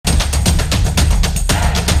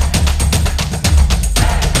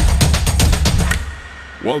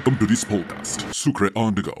Welcome to this podcast, Sucre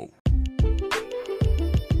on the Go.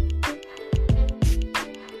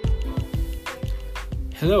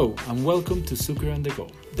 Hello and welcome to Sucre on the Go,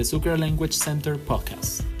 the Sucre Language Center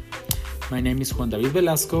podcast. My name is Juan David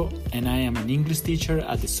Velasco and I am an English teacher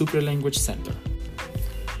at the Sucre Language Center.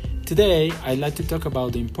 Today, I'd like to talk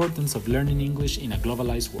about the importance of learning English in a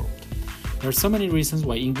globalized world. There are so many reasons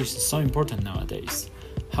why English is so important nowadays.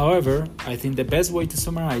 However, I think the best way to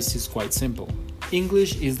summarize is quite simple.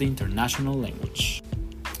 English is the international language.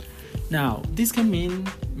 Now, this can mean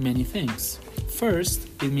many things. First,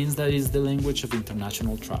 it means that it's the language of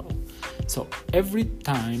international travel. So, every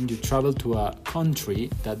time you travel to a country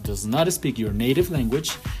that does not speak your native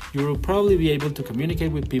language, you will probably be able to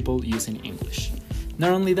communicate with people using English.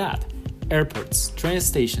 Not only that, airports, train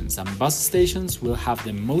stations, and bus stations will have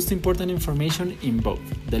the most important information in both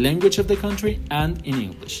the language of the country and in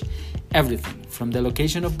English. Everything from the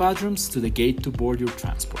location of bathrooms to the gate to board your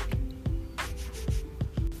transport.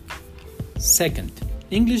 Second,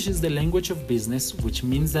 English is the language of business, which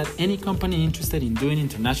means that any company interested in doing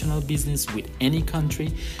international business with any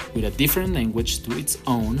country with a different language to its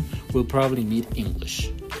own will probably need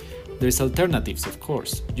English. There's alternatives, of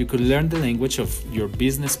course. You could learn the language of your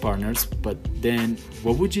business partners, but then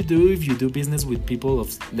what would you do if you do business with people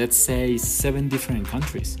of, let's say, 7 different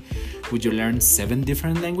countries? Would you learn 7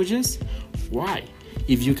 different languages? Why?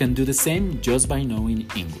 If you can do the same just by knowing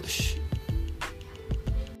English.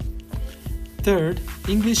 Third,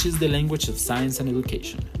 English is the language of science and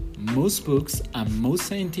education. Most books and most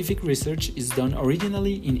scientific research is done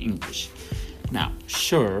originally in English. Now,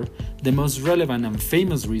 sure, the most relevant and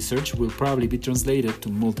famous research will probably be translated to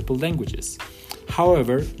multiple languages.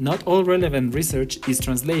 However, not all relevant research is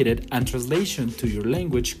translated, and translation to your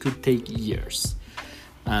language could take years.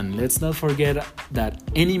 And let's not forget that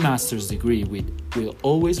any master's degree will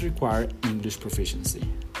always require English proficiency.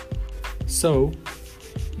 So,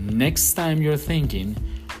 next time you're thinking,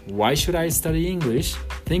 why should I study English?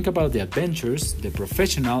 Think about the adventures, the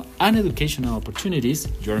professional and educational opportunities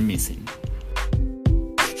you're missing.